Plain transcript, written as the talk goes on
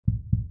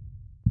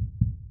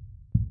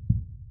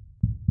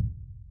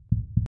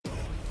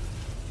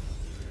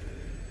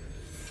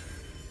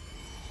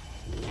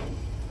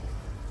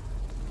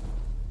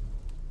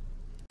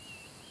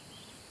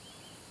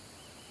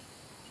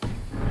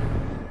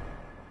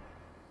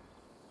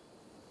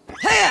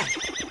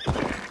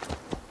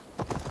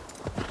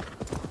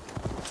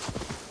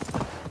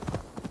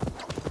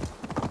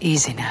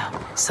Easy now.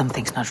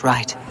 Something's not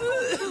right.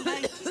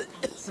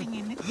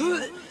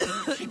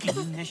 Kicking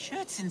in their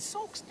shirts and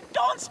socks,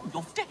 dancing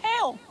off to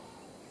hell.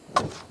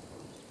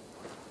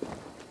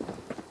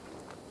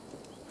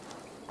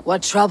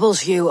 What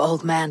troubles you,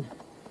 old man?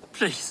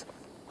 Please,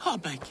 I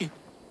beg you.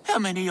 How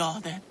many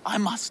are there? I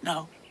must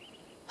know.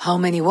 How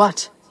many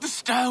what? The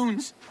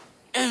stones.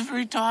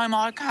 Every time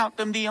I count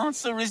them, the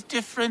answer is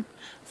different.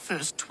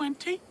 First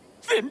 20,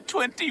 then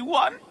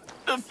 21.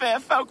 The fair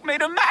folk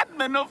made a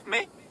madman of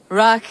me.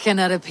 Rock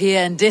cannot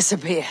appear and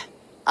disappear.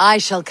 I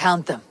shall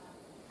count them.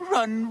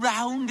 Run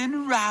round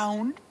and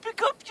round,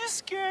 pick up your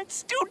skirts,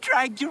 still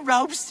drag your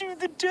robes through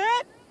the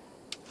dirt.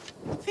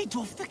 They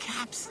doff the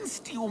caps and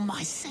steal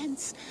my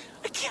sense.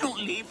 I cannot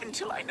leave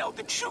until I know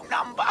the true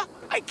number.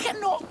 I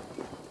cannot.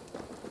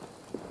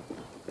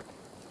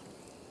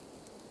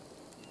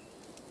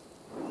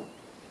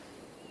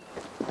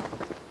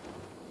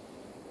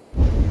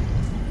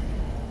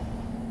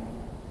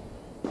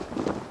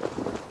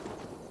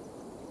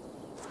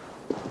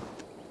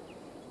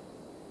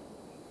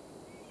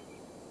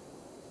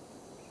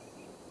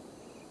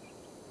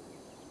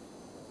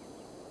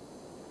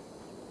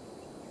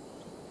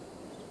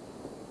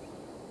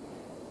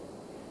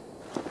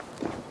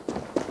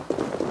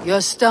 Your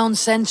stone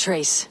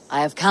sentries.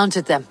 I have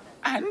counted them.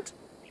 And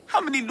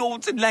how many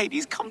lords and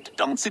ladies come to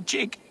dance a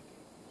jig?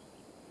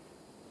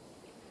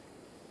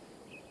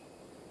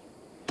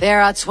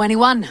 There are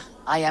 21.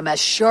 I am as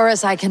sure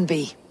as I can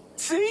be.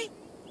 See?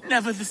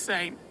 Never the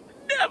same.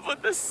 Never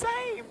the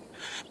same.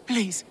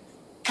 Please,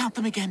 count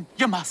them again.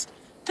 You must.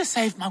 To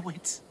save my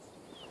wits.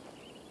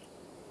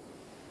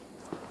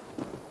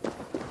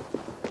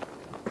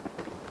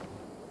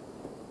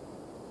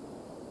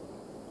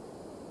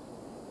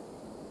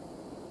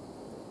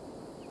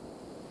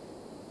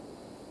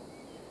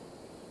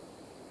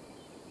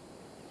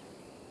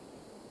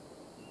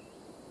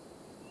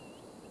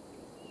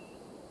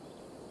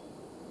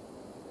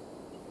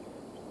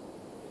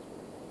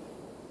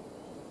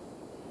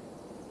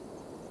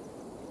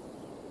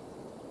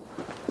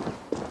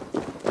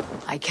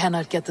 I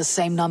cannot get the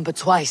same number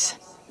twice.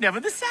 Never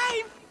the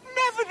same.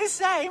 Never the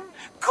same.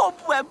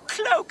 Cobweb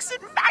cloaks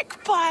and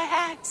magpie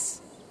hats.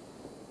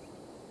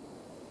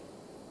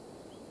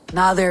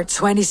 Now there are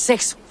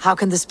 26. How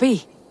can this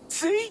be?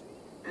 See?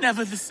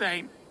 Never the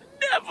same.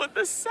 Never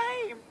the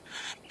same.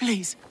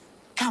 Please,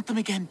 count them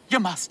again. You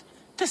must.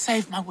 To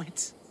save my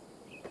wits.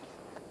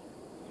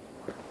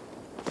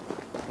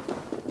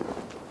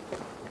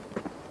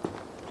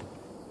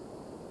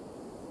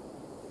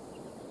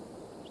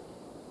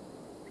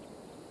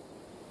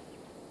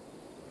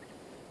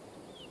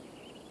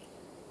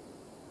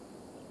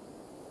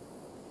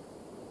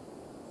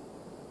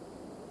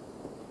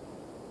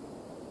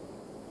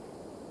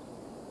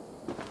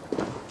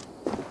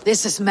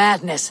 This is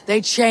madness.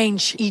 They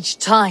change each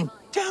time.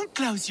 Don't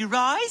close your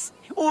eyes,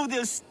 or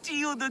they'll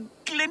steal the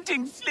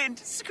glinting flint.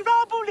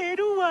 Scrabble it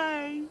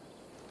away.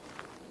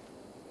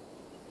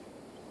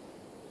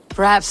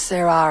 Perhaps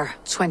there are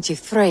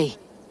 23.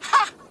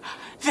 Ha!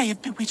 They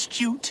have bewitched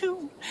you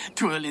too.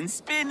 Twirl and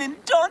spin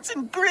and dance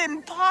and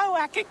grin.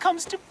 Pyewack, it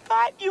comes to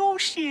bite your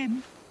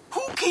shin.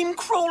 Who came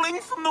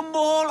crawling from the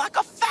moor like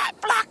a fat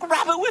black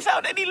rabbit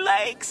without any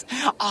legs?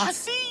 I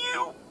see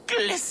you,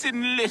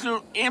 glisten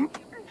little imp.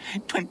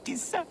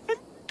 27,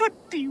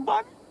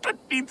 21,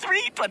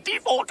 23,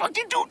 24,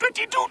 22,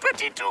 22,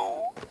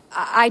 22.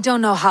 I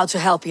don't know how to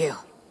help you.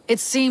 It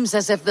seems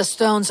as if the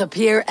stones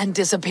appear and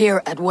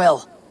disappear at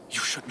will. You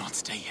should not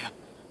stay here.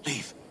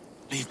 Leave.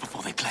 Leave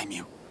before they claim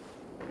you.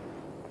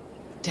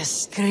 The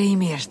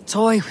Screamer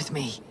toy with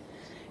me,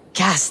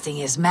 casting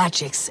his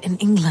magics in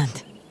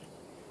England.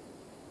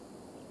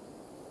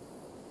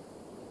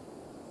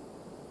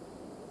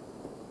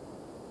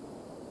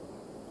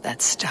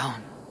 That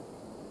stone.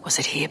 Was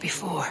it here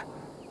before?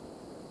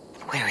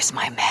 Where is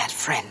my mad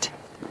friend?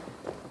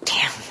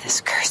 Damn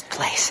this cursed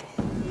place.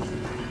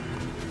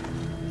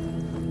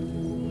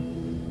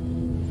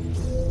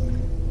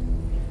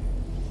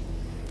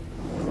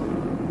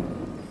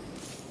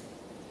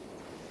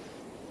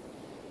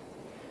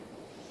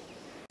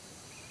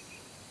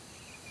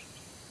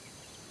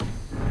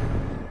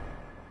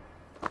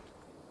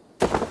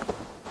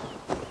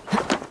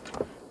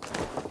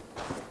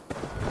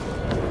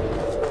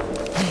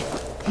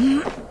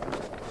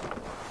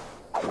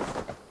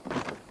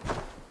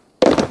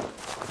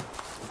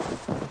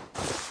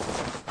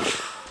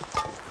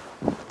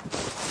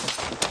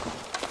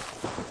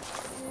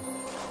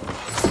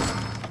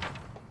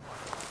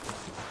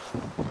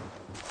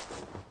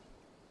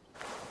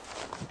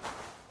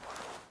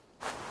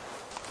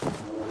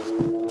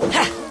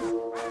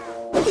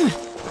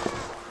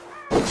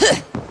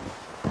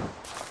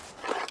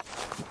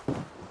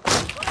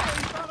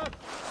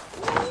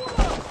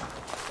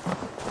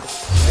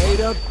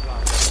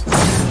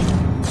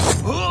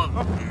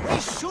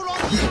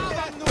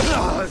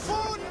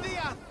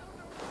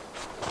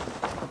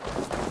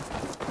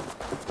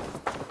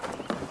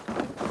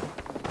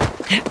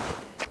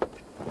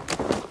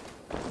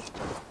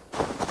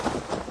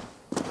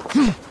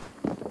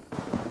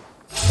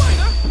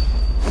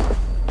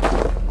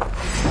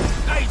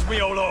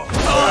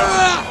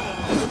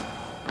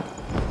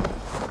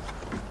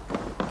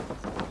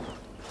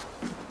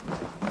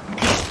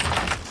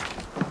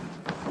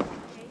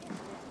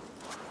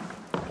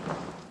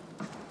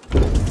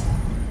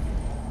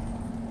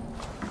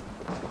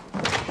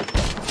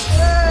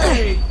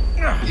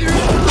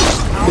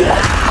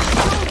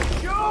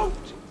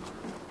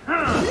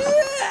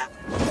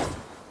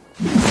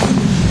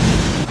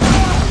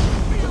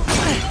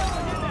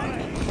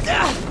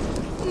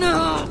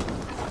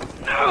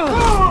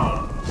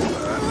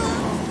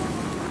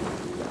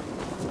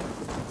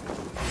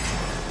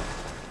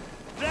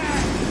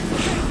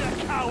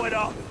 it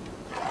off.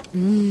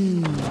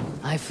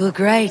 I feel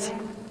great.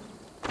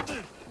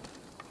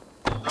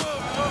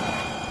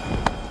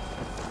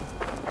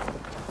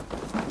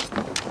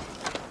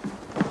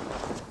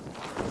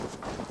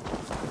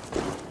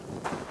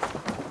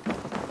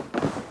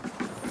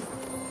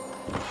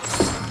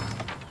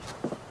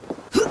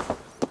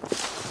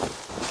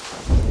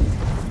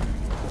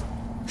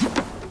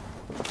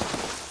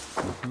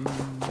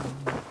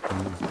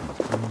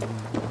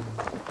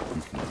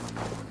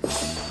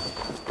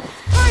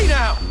 Hey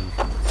now!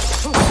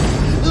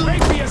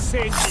 Make me a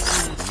cinch!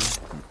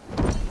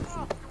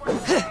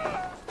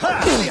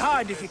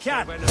 Behind if you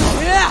can.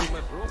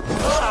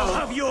 I'll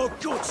have your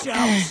guts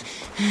out.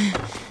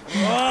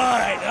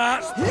 Alright,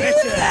 that's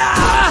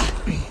better.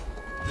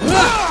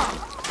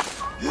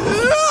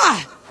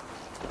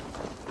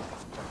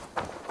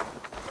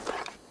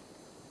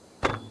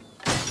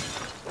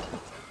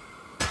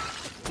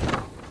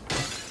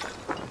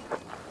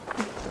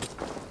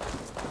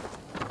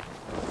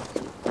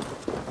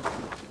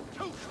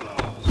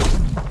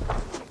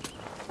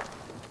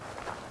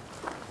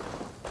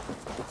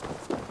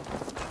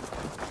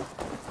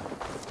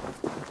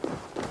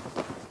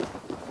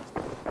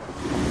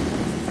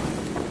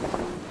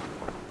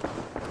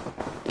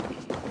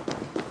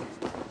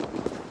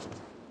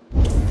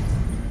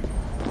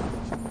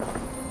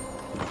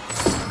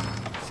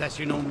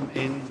 Sessionum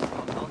in.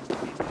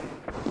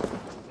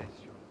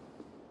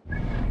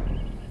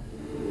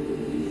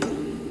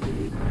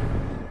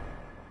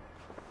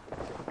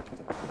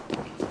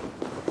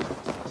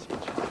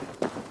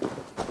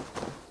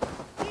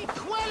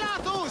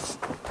 Iquelatus!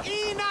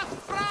 Enough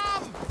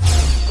from!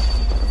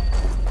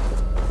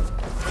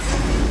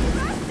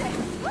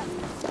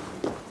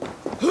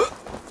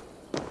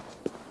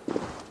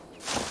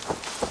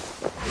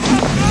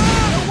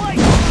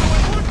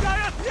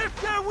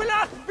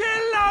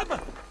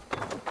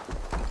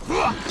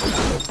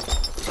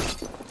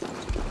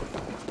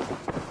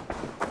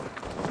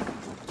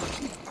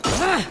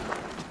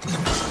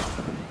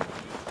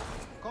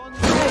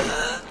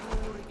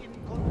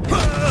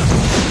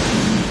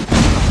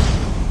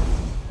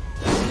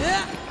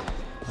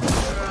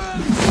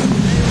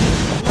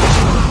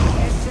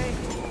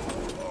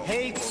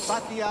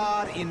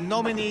 Patiar in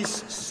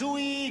nominis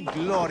sui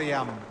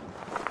gloriam.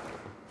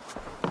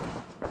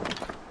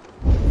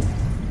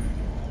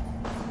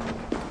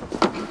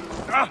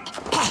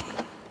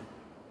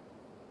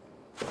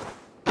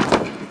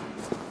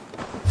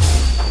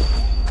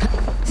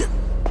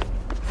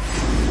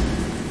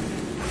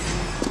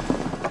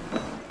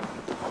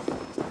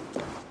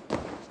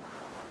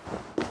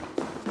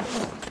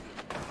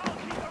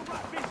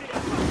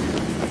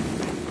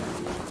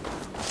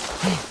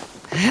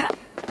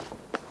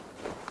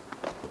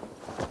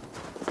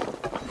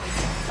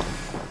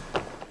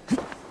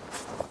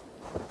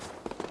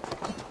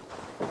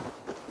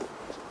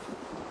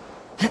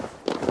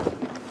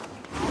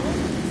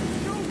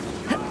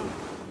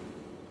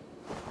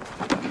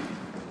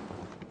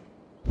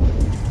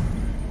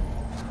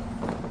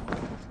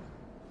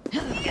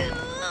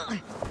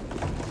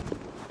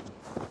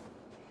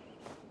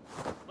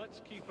 Let's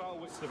keep our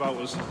wits about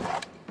us.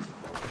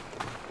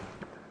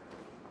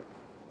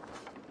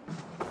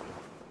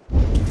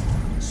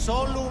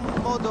 Solum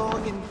modo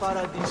in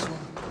paradisum.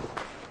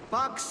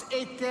 Pax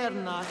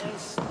eterna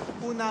est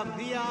una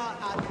via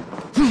ad...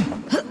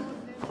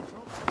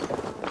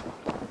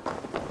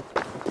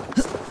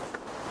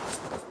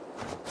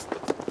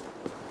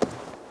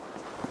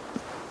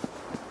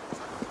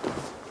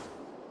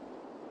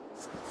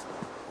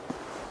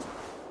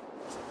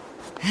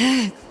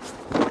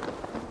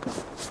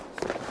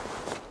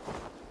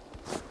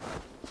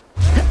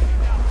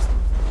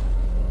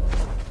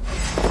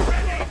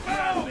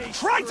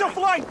 Try to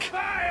flank!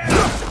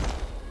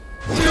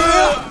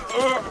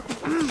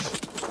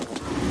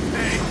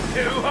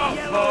 Too hot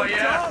for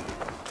you!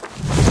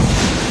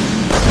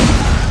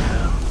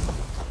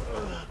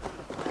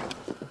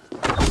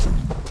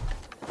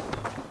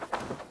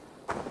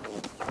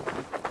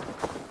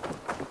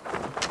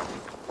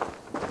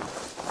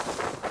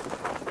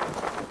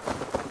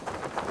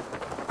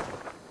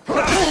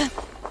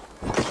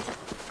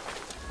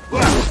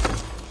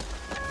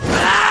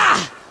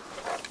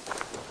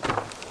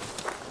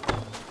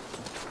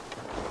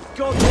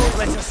 God won't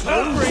let us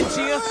slumber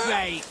into your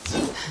fate.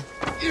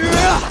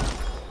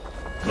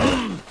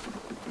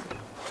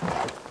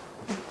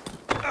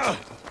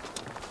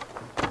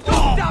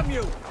 Oh, damn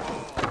you!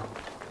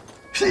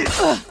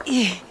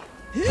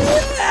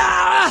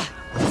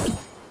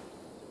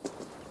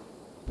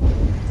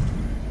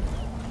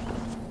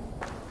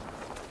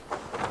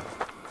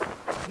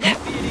 Not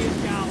the idiot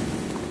gal.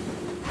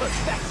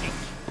 Pathetic.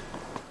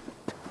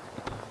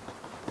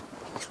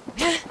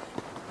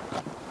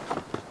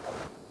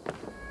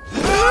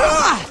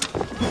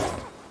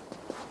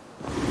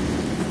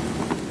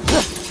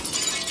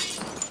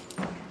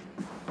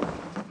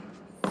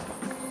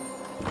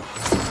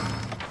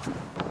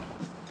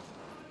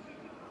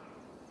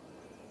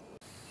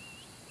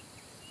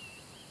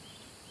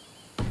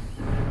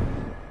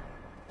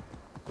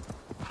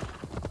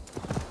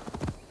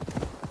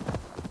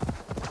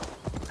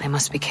 I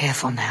must be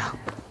careful now.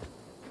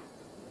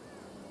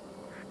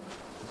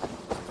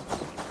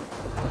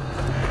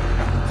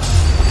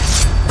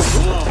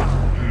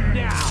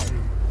 Now!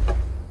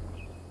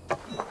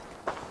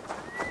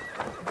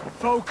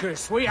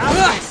 Focus, we have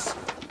this!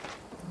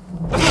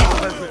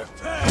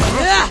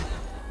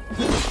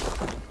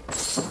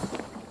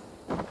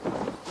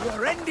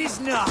 Your end is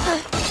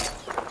nigh!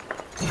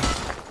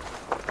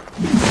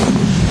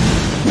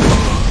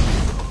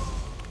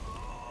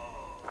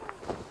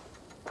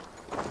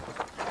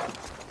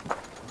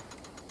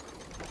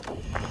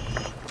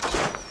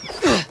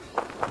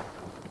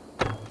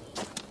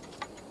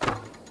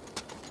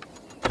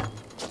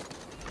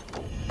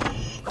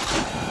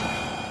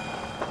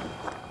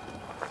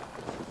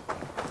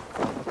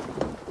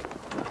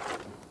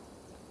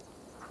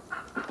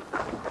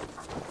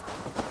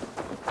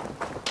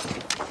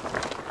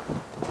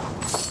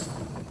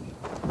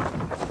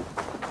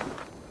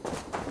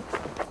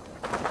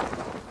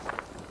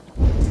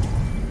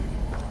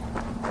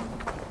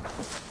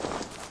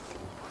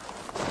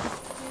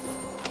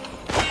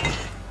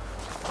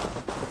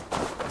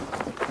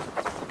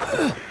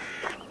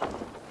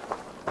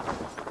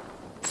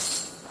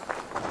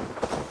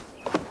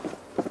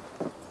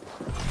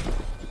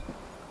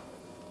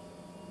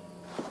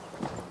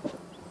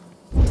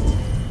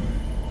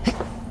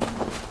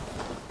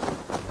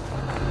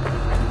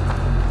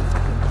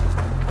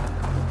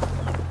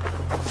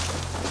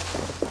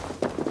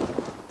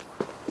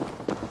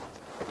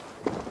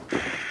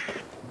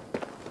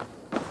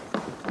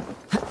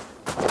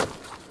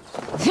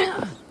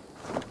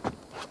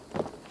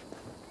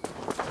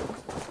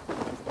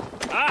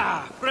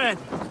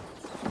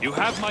 You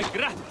have my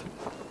gratitude.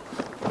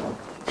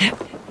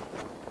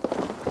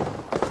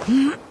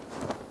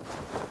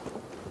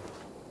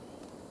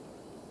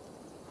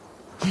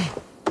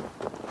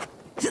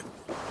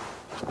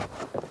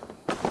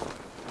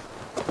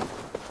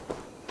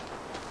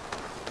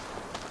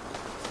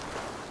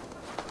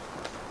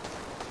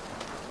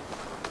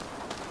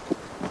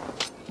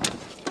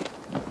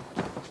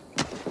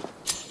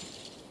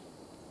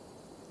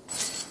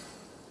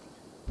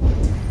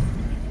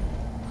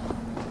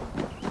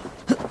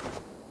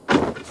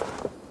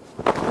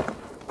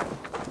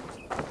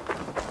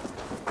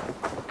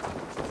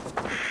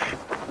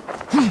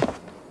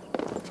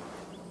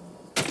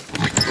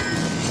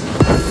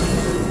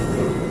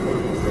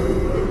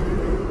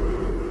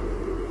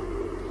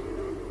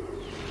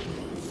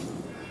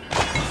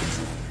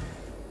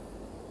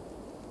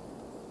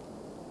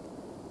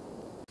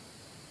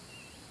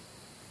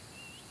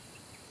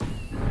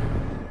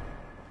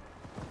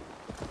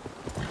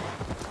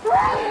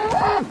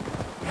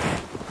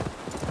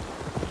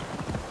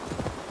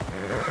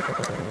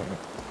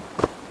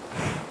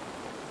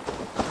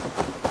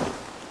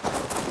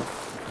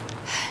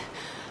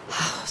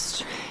 How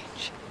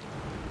strange.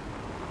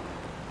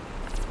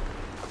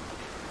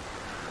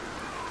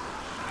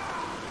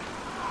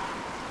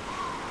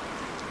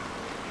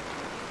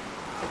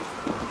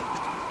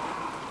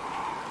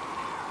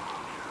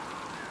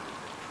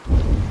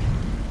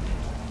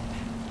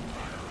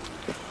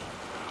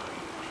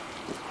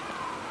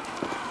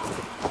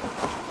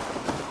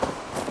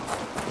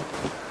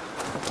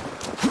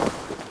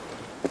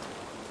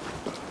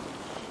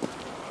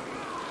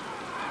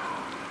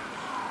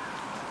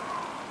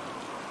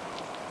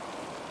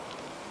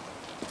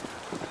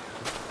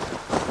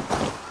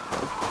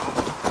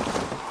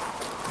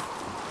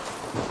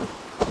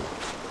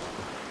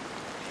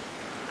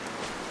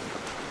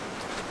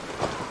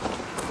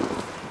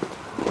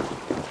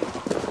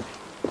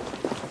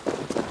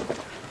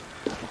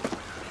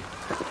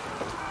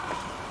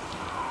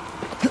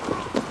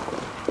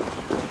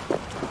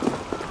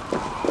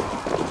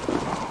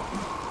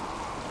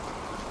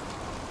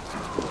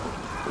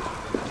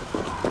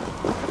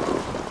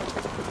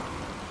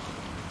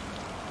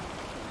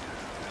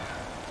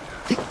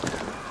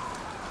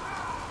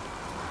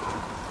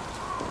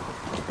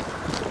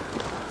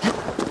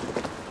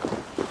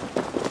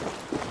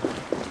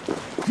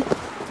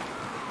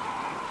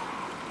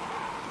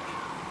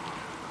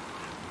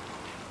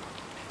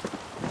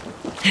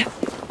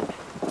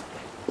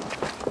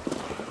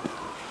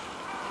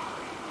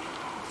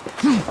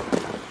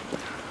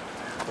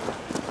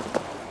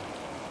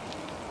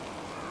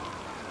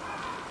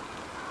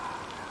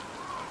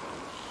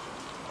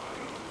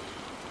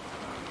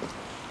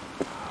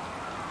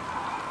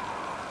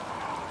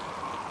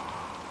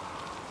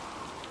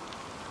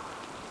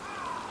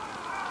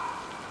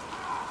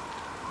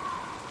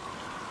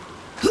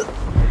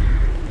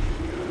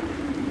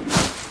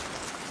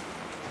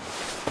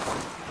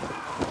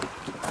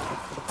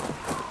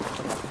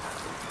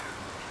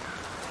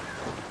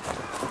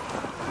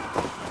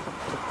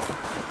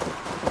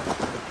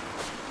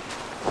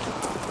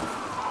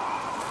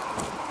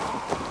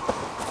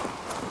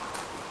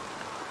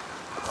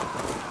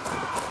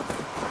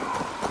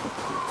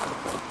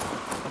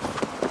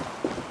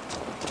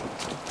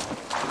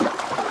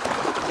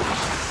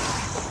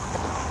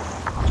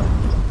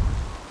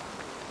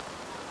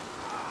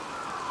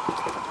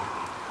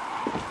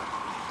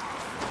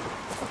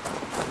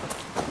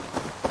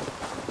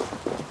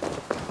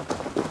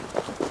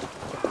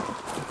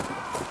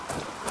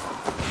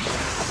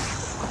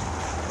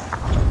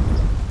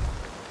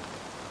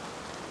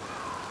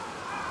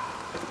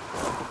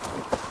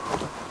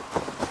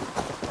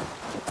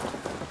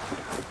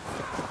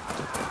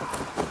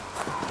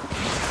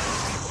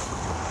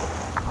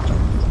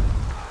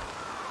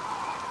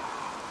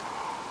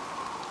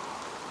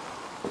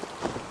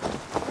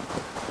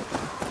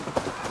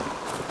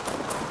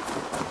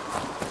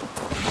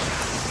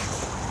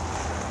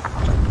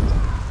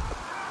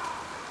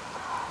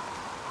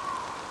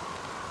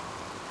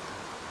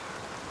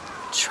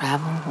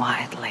 travel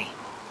widely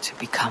to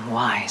become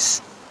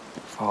wise,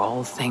 for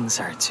all things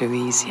are too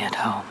easy at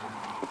home,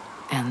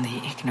 and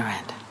the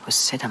ignorant who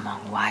sit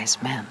among wise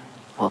men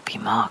will be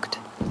mocked.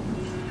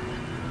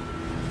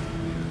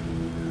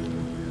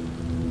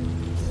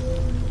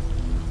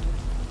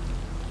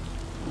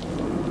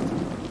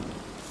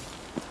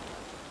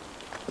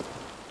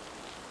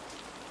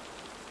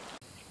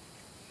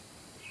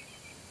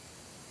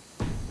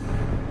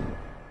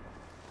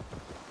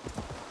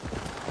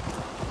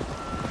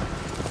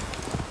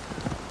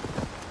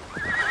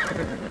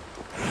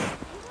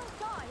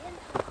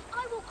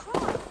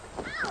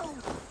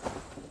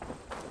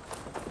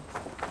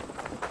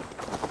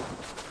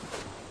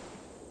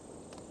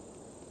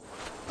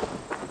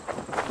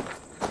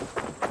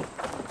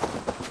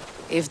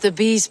 If the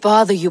bees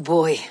bother you,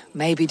 boy,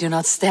 maybe do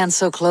not stand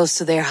so close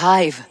to their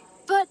hive.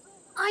 But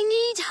I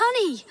need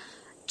honey.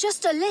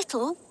 Just a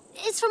little.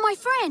 It's for my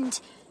friend.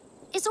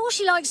 It's all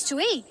she likes to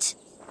eat.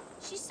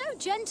 She's so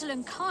gentle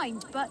and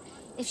kind, but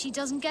if she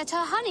doesn't get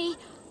her honey,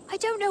 I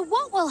don't know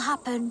what will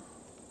happen.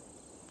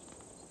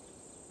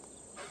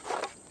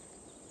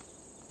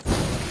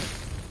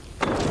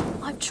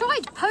 I've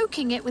tried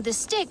poking it with a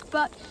stick,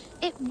 but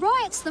it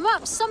riots them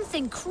up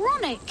something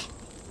chronic.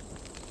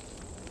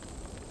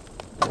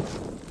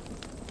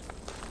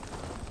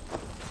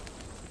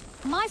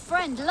 My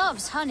friend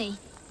loves honey.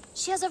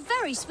 She has a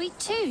very sweet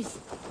tooth.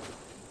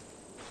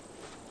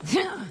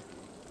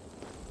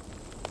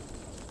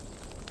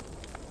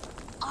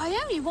 I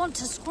only want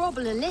to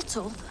scrabble a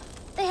little.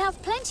 They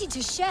have plenty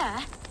to share.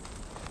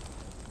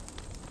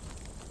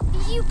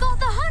 You got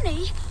the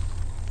honey?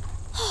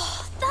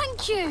 Oh,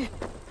 thank you.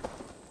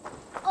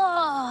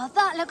 Oh,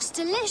 that looks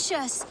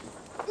delicious.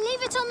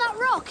 Leave it on that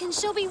rock and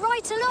she'll be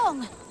right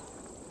along.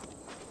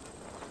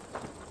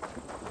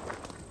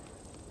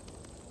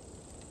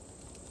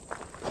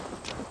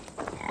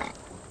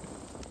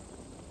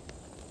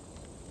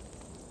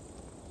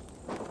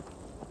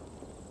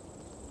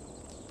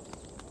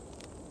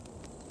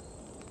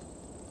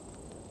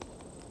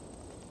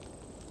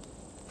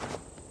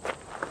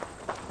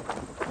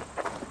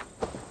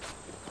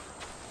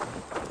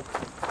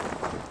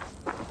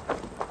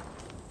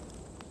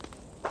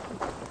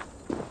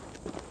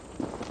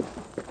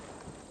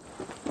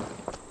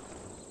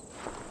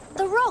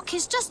 The rock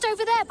is just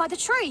over there by the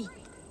tree.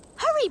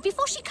 Hurry,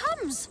 before she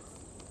comes.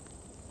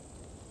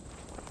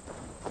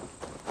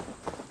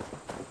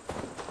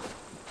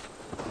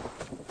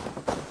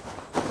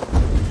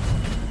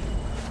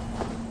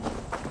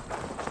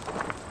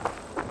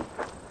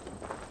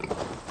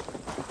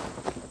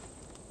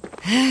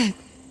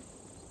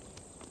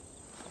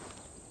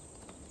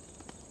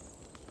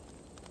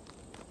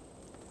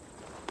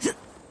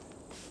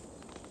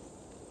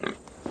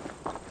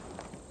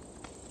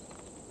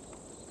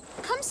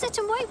 Come sit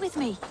and wait with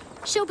me.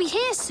 She'll be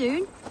here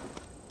soon.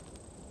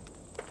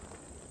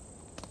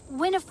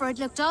 Winifred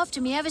looked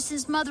after me ever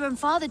since Mother and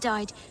Father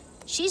died.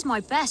 She's my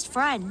best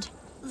friend.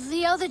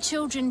 The other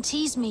children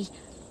tease me.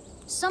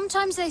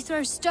 Sometimes they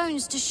throw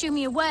stones to shoo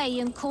me away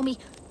and call me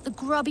the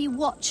grubby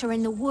watcher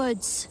in the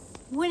woods.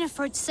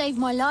 Winifred saved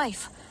my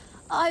life.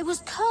 I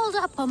was curled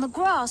up on the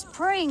grass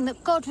praying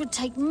that God would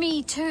take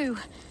me too.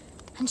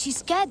 And she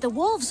scared the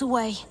wolves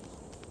away.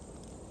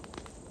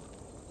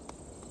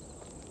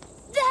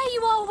 There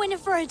you are,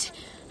 Winifred.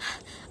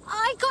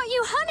 I got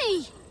you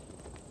honey.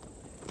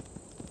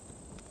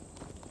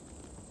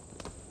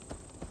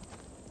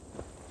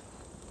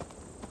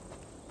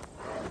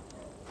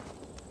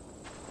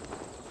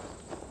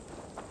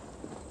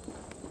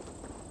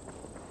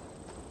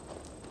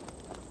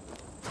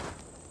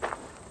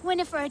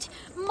 Winifred,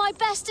 my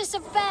bestest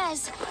of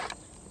bears.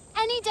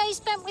 Any day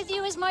spent with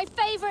you is my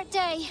favorite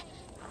day.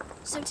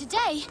 So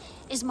today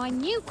is my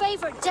new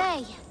favorite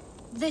day.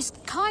 This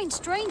kind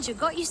stranger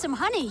got you some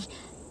honey.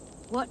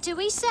 What do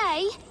we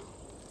say?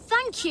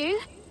 Thank you.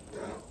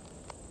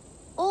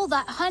 All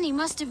that honey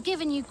must have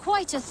given you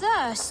quite a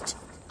thirst.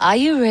 Are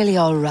you really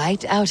all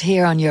right out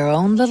here on your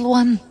own, little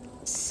one?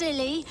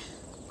 Silly.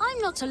 I'm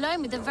not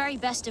alone with the very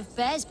best of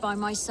bears by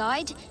my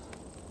side.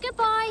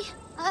 Goodbye,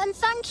 and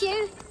thank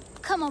you.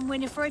 Come on,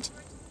 Winifred.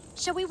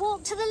 Shall we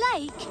walk to the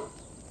lake?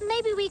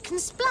 Maybe we can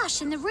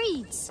splash in the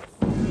reeds.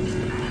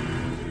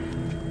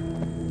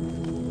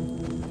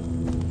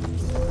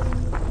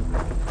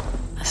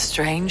 A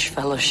strange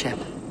fellowship,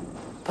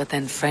 but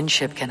then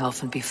friendship can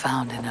often be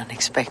found in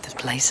unexpected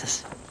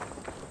places.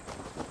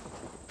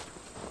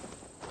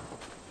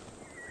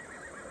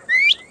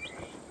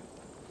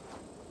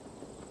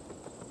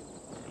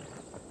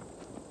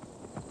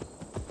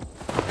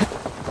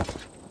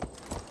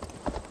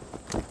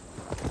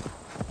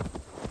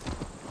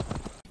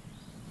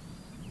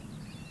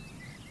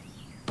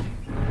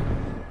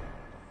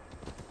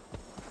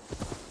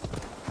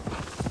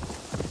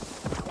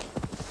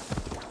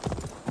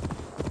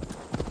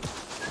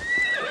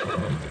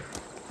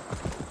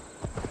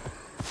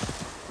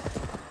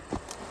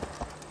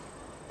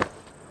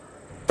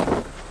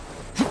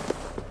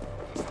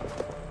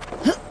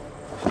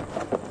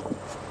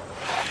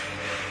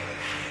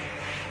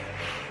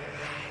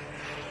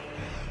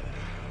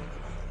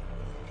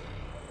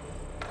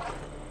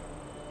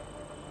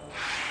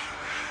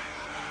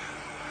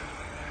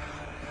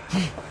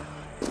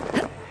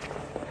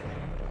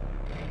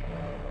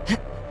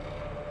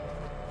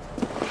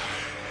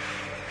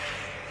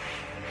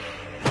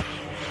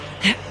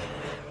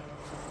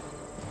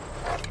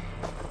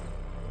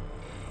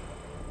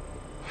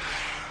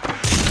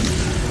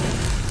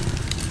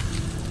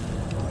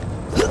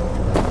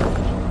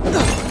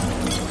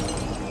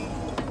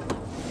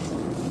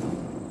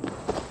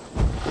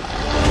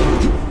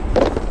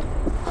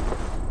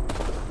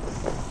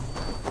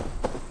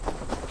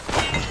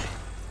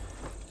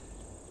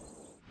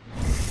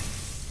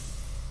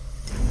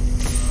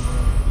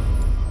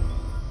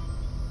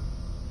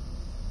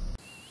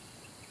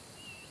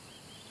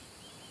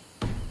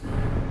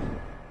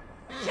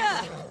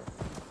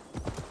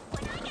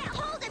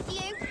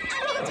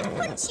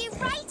 punch you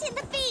right in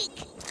the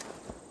beak!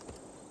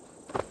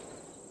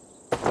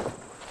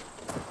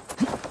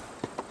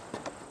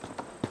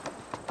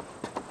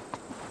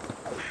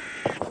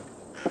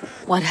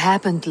 What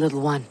happened,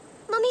 little one?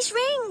 Mummy's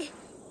ring!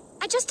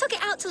 I just took it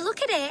out to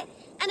look at it,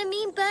 and a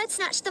mean bird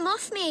snatched them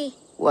off me.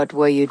 What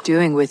were you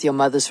doing with your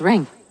mother's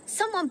ring?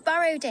 Someone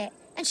borrowed it,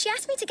 and she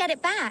asked me to get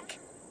it back.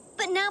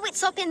 But now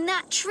it's up in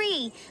that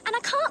tree, and I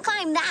can't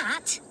climb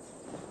that.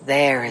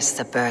 There is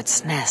the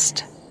bird's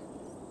nest.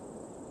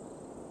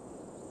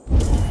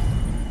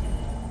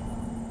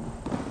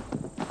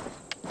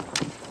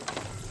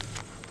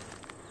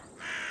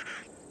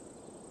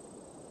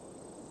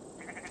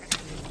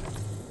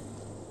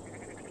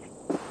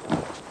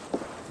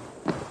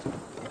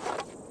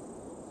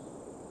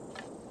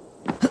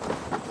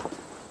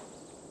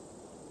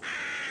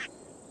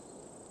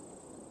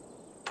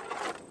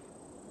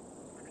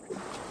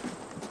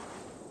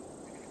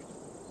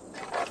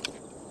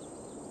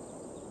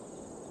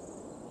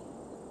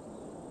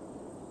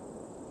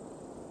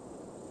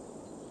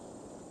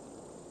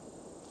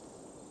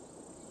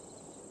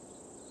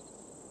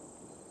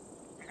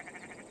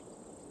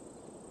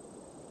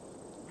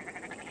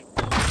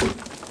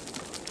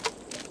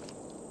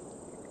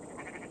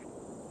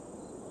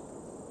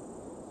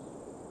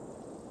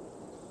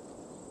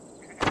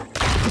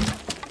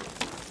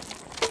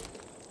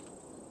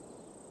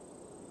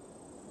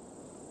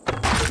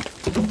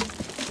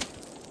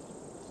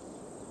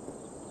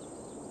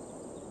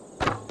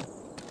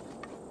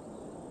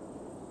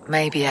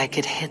 Maybe I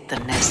could hit the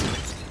nest.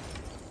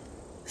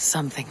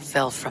 Something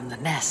fell from the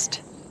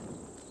nest.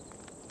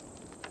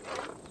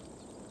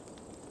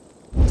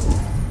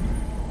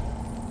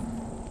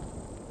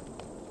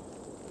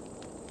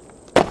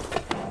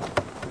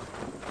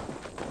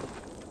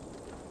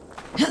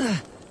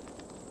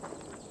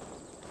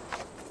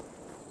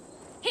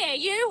 Here,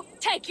 you!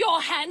 Take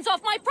your hands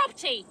off my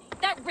property!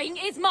 That ring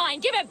is mine!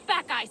 Give it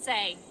back, I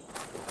say!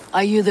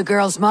 Are you the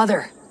girl's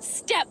mother?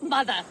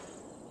 Stepmother!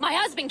 My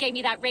husband gave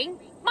me that ring.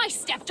 My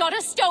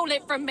stepdaughter stole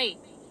it from me.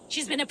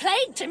 She's been a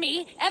plague to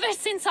me ever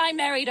since I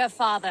married her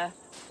father,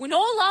 when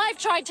all I've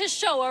tried to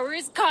show her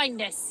is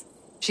kindness.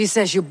 She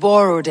says you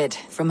borrowed it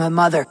from her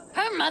mother.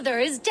 Her mother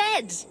is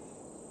dead.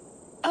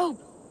 Oh,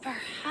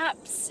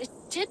 perhaps it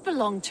did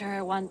belong to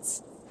her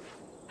once.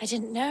 I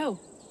didn't know.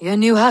 Your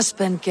new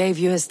husband gave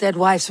you his dead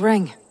wife's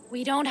ring.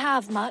 We don't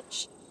have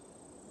much.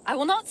 I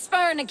will not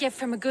spurn a gift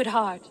from a good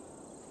heart.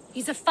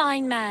 He's a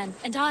fine man,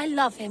 and I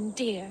love him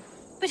dear.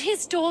 But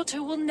his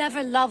daughter will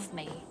never love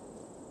me.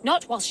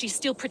 Not while she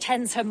still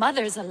pretends her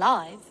mother's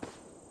alive.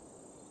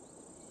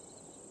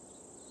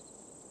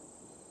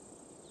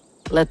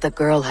 Let the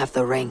girl have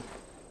the ring.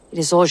 It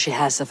is all she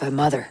has of her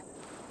mother.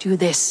 Do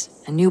this,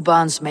 and new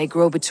bonds may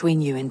grow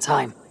between you in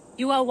time.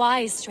 You are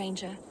wise,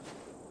 stranger.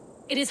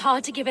 It is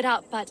hard to give it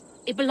up, but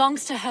it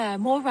belongs to her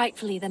more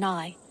rightfully than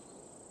I.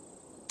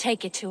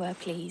 Take it to her,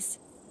 please.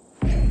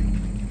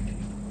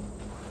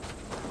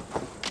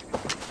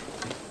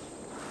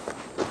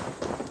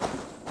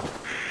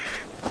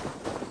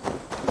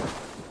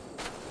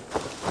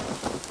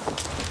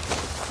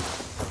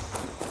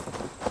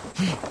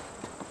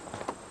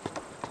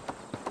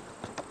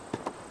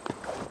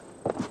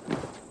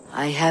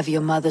 I have your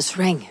mother's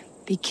ring.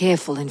 Be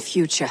careful in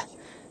future.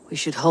 We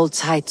should hold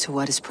tight to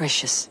what is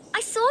precious.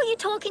 I saw you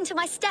talking to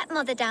my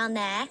stepmother down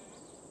there.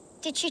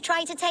 Did she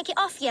try to take it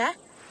off you?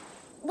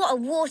 What a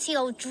warty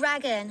old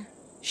dragon.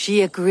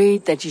 She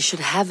agreed that you should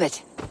have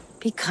it.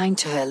 Be kind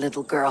to her,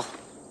 little girl.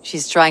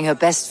 She's trying her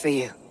best for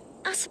you.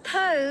 I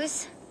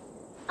suppose.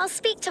 I'll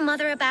speak to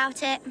Mother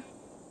about it.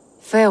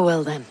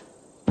 Farewell, then.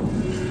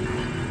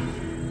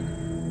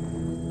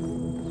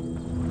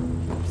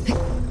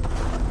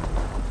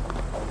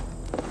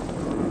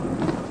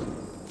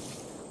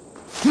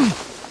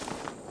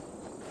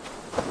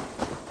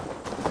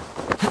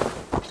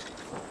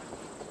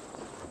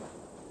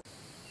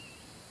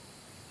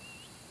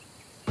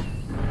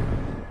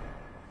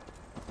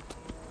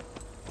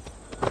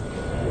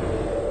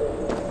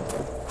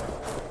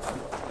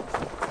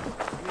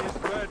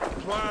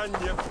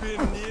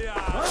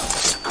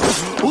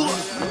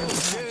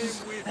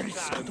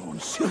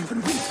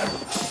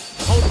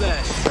 Hold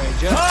there,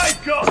 stranger. I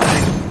got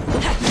it!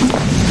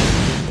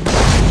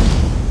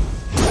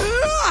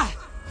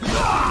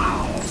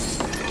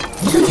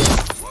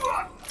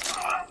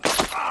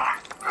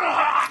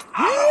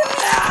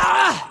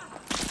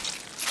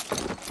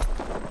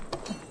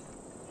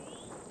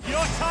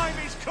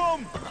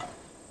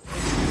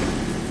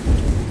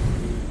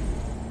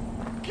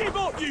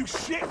 you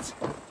shit!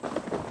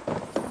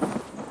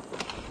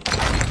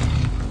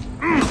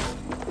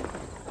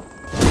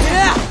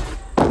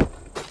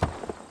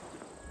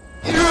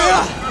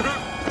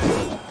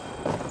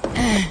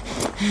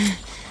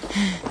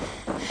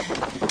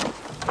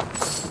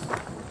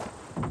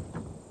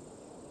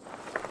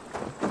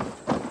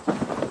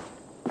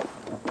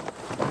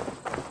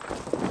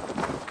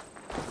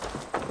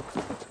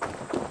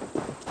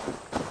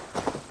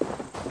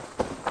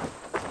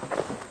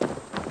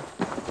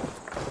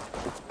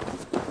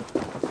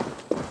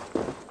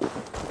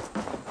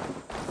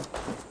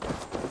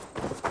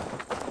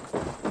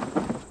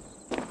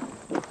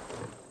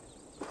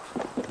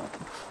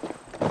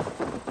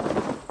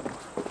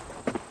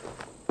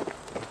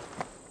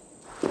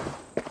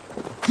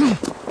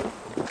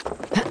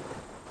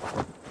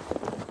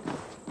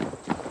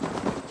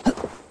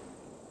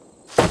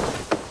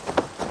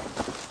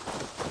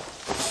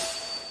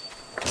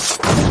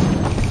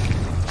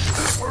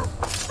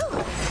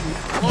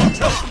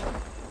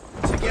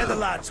 Together,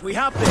 lads, we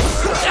have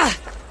this.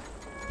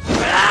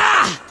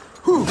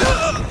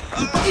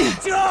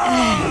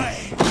 Die!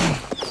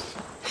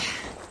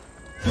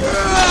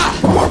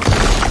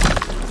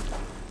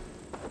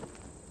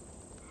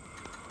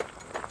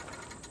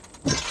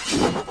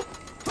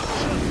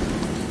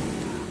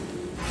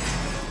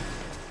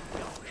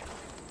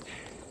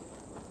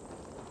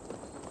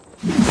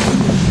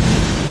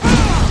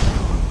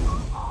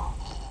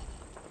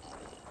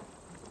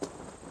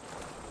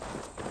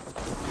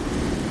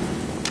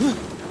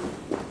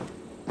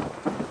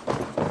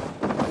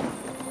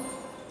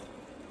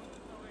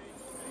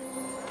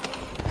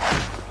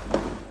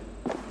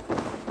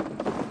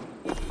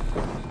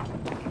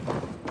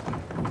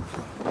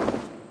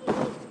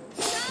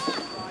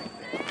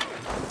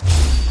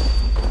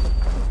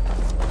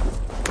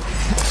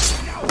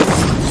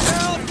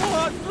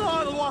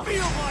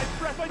 Feel my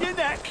breath on your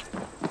neck!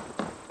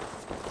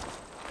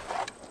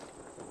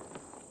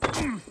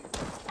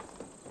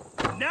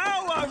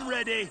 Now I'm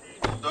ready!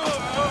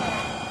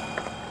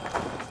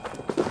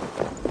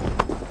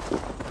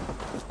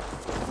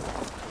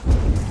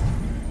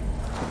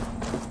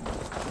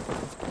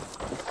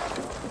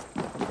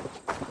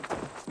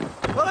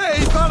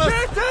 Hej, pana!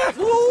 Bitte!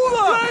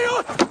 Lola!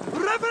 Lejot!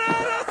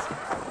 Reparerat!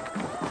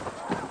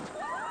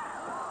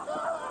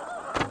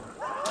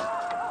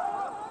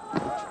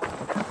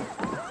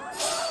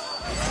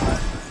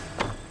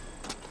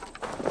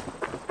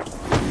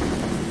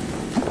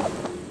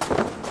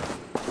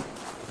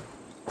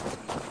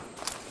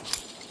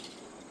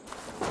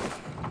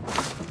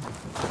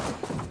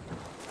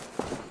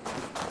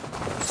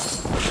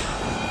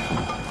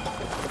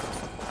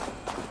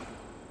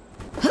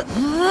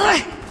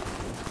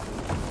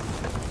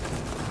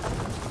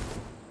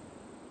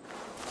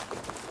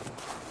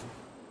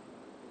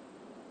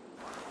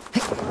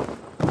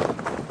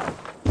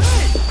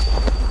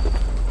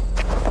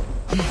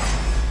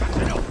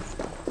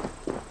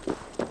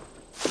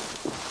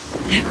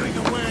 Bring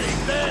away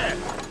there!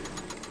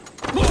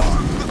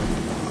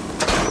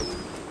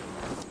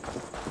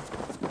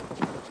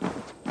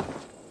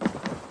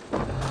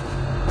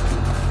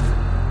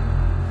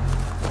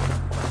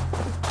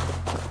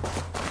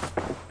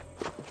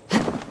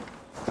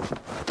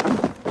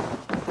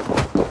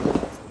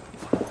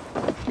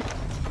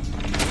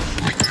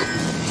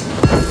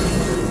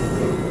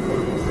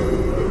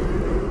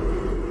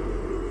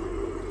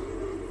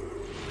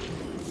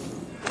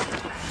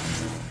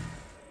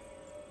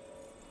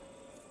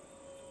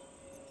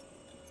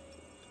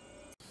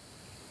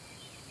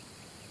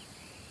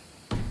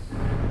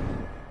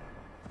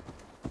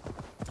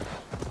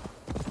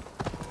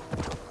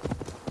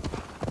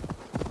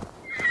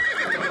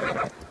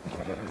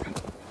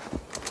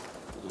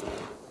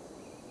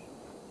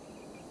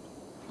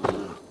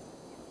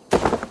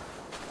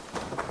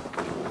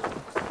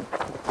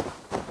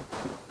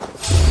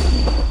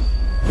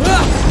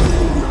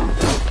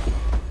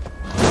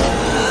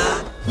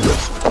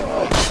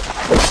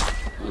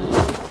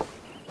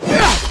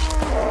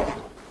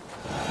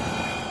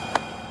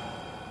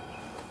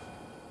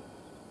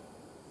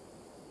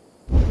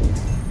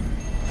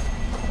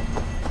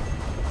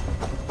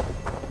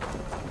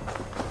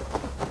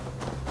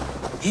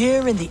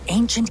 Here in the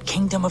ancient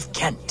kingdom of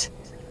Kent,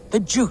 the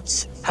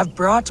Jutes have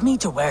brought me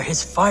to where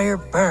his fire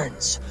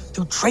burns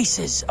through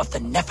traces of the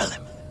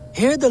Nephilim.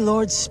 Here the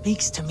Lord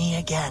speaks to me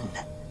again.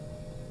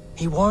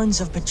 He warns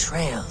of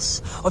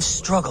betrayals, of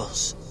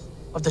struggles,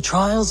 of the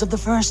trials of the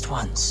first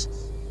ones.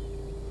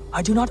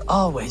 I do not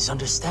always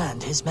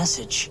understand his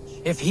message.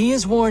 If he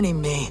is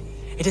warning me,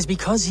 it is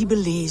because he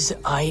believes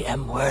I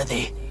am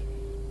worthy.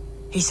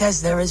 He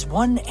says there is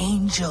one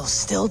angel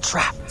still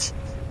trapped.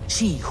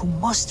 She who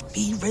must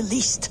be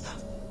released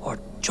or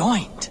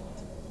joined.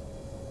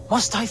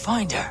 Must I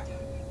find her?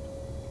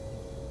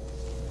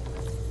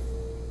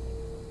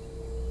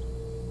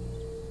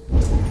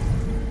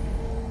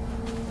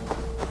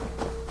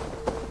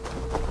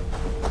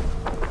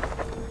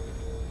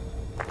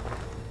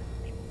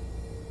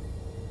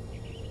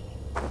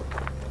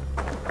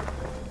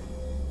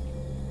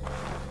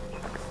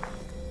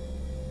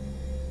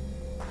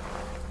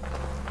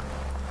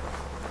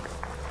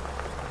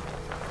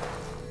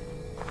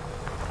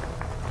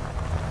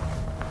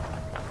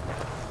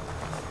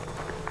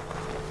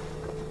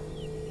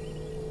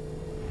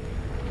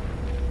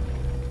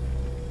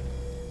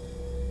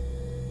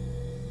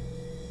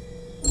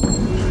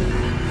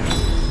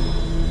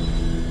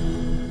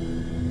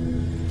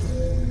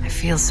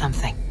 feel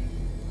something.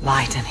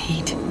 Light and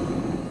heat.